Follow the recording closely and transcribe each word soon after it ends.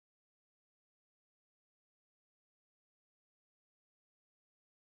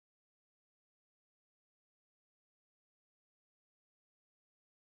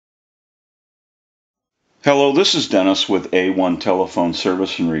Hello, this is Dennis with A1 Telephone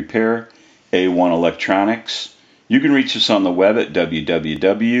Service and Repair, A1 Electronics. You can reach us on the web at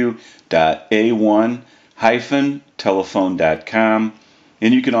www.a1-telephone.com,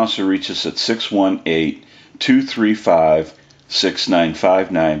 and you can also reach us at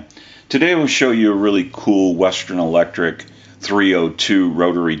 618-235-6959. Today we'll show you a really cool Western Electric 302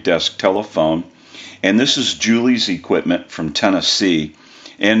 rotary desk telephone, and this is Julie's equipment from Tennessee.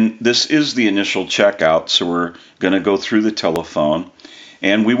 And this is the initial checkout, so we're going to go through the telephone.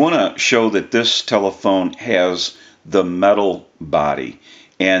 And we want to show that this telephone has the metal body.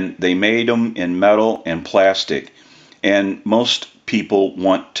 And they made them in metal and plastic. And most people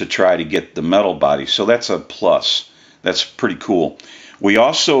want to try to get the metal body, so that's a plus. That's pretty cool. We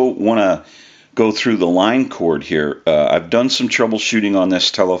also want to go through the line cord here. I've done some troubleshooting on this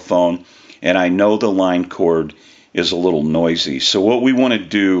telephone, and I know the line cord is a little noisy. So what we want to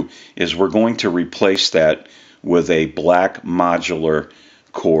do is we're going to replace that with a black modular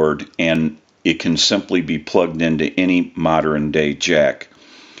cord, and it can simply be plugged into any modern day jack.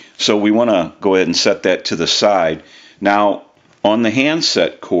 So we want to go ahead and set that to the side. Now on the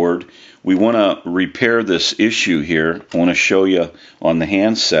handset cord, we want to repair this issue here. I want to show you on the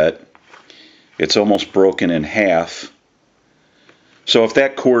handset. It's almost broken in half. So if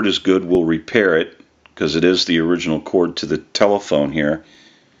that cord is good, we'll repair it, because it is the original cord to the telephone here.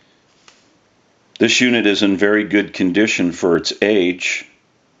 This unit is in very good condition for its age,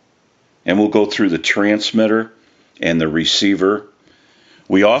 and we'll go through the transmitter and the receiver.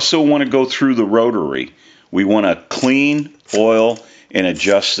 We also want to go through the rotary. We want to clean, oil, and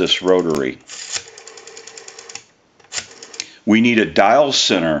adjust this rotary. We need a dial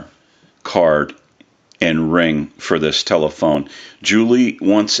center card and ring for this telephone. Julie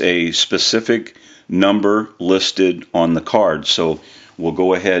wants a specific number listed on the card, so we'll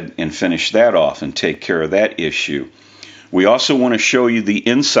go ahead and finish that off and take care of that issue. We also want to show you the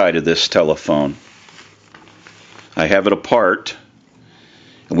inside of this telephone. I have it apart,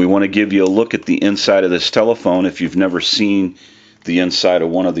 and we want to give you a look at the inside of this telephone if you've never seen the inside of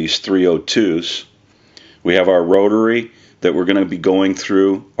one of these 302s. We have our rotary that we're going to be going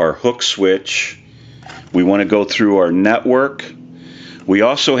through, our hook switch. We want to go through our network. We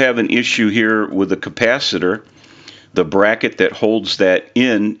also have an issue here with the capacitor. The bracket that holds that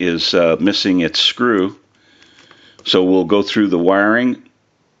in is missing its screw. So we'll go through the wiring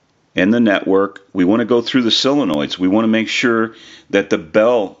and the network. We want to go through the solenoids. We want to make sure that the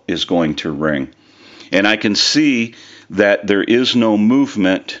bell is going to ring. And I can see that there is no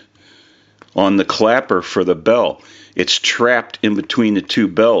movement on the clapper for the bell. It's trapped in between the two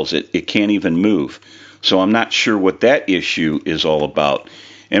bells. It can't even move. So I'm not sure what that issue is all about.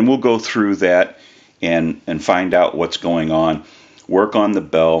 And we'll go through that and find out what's going on. Work on the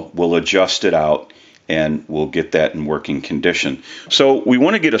bell. We'll adjust it out, and we'll get that in working condition. So we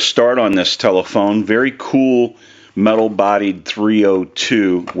want to get a start on this telephone. Very cool metal-bodied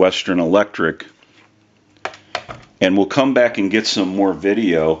 302 Western Electric. And we'll come back and get some more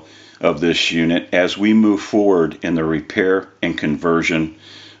video of this unit as we move forward in the repair and conversion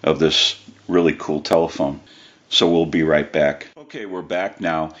of this really cool telephone. So we'll be right back. Okay, we're back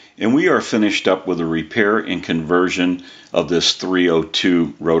now, and we are finished up with a repair and conversion of this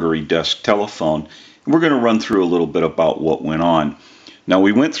 302 rotary desk telephone. We're going to run through a little bit about what went on. Now,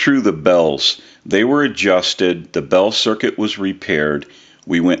 we went through the bells. They were adjusted. The bell circuit was repaired.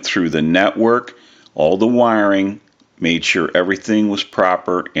 We went through the network, all the wiring, made sure everything was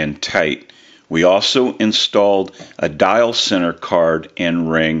proper and tight. We also installed a dial center card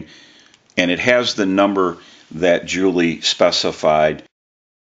and ring, and it has the number that Julie specified.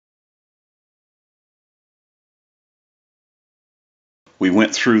 We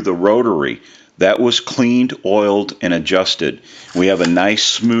went through the rotary. That was cleaned, oiled, and adjusted. We have a nice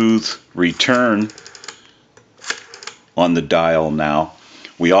smooth return on the dial now.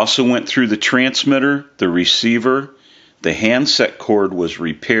 We also went through the transmitter, the receiver. The handset cord was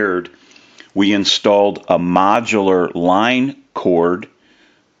repaired. We installed a modular line cord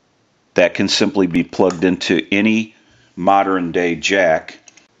that can simply be plugged into any modern day jack.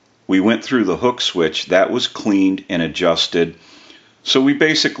 We went through the hook switch. That was cleaned and adjusted. So we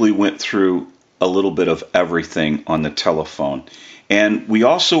basically went through a little bit of everything on the telephone. And we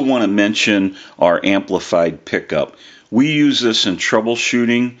also want to mention our amplified pickup. We use this in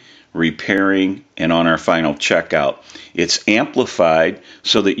troubleshooting, repairing, and on our final checkout. It's amplified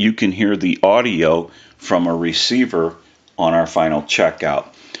so that you can hear the audio from a receiver on our final checkout.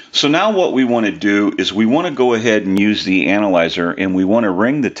 So now what we want to do is we want to go ahead and use the analyzer, and we want to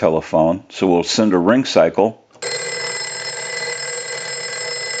ring the telephone. So we'll send a ring cycle.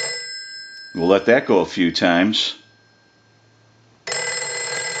 We'll let that go a few times.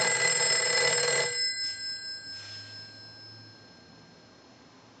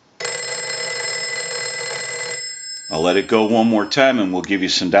 I'll let it go one more time and we'll give you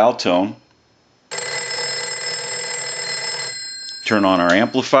some dial tone. Turn on our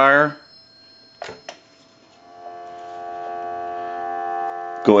amplifier.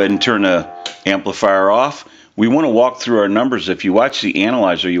 Go ahead and turn the amplifier off. We want to walk through our numbers. If you watch the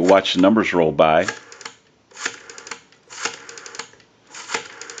analyzer, you watch the numbers roll by.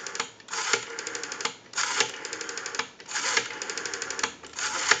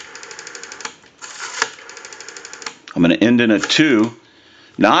 I'm going to end in a 2.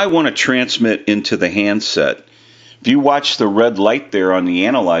 Now I want to transmit into the handset. If you watch the red light there on the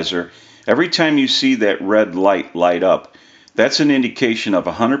analyzer, every time you see that red light light up, that's an indication of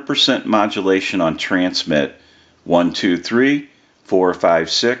 100% modulation on transmit. 1, 2, 3, 4, 5,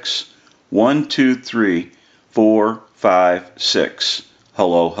 6. 1, 2, 3, 4, 5, 6.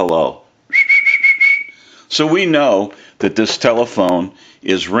 Hello, hello. So we know that this telephone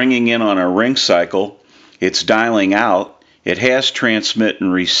is ringing in on a ring cycle. It's dialing out. It has transmit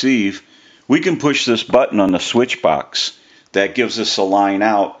and receive. We can push this button on the switch box. That gives us a line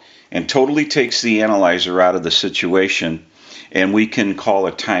out and totally takes the analyzer out of the situation, and we can call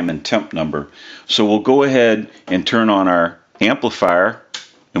a time and temp number. So we'll go ahead and turn on our amplifier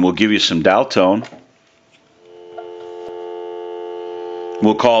and we'll give you some dial tone.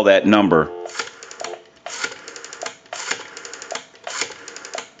 We'll call that number.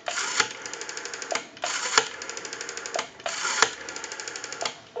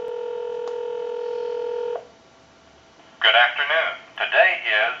 Good afternoon. Today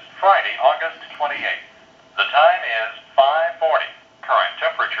is Friday, August 28th. The time is 5:40. Current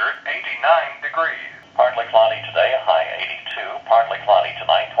temperature 89 degrees. Partly cloudy today, a high 82. Partly cloudy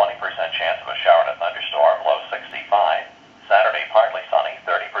tonight, 20% chance of a shower and a thunderstorm, low 65. Saturday, partly sunny,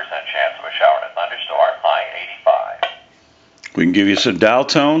 30% chance of a shower and a thunderstorm, high 85. We can give you some dial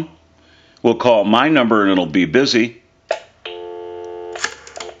tone. We'll call my number and it'll be busy.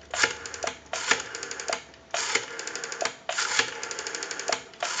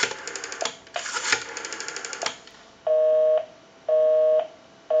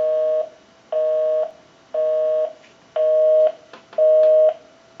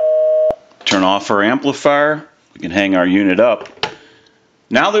 Turn off our amplifier. We can hang our unit up.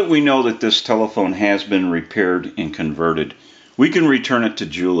 Now that we know that this telephone has been repaired and converted, we can return it to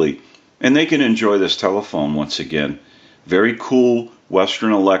Julie and they can enjoy this telephone once again. Very cool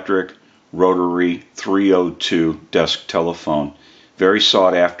Western Electric Rotary 302 desk telephone. Very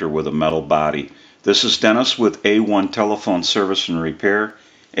sought after with a metal body. This is Dennis with A1 Telephone Service and Repair,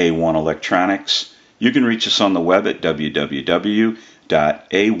 A1 Electronics. You can reach us on the web at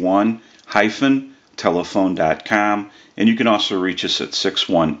www.a1-telephone.com, and you can also reach us at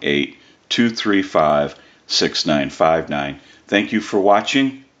 618-235-6959. Thank you for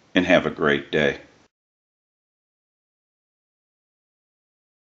watching and have a great day.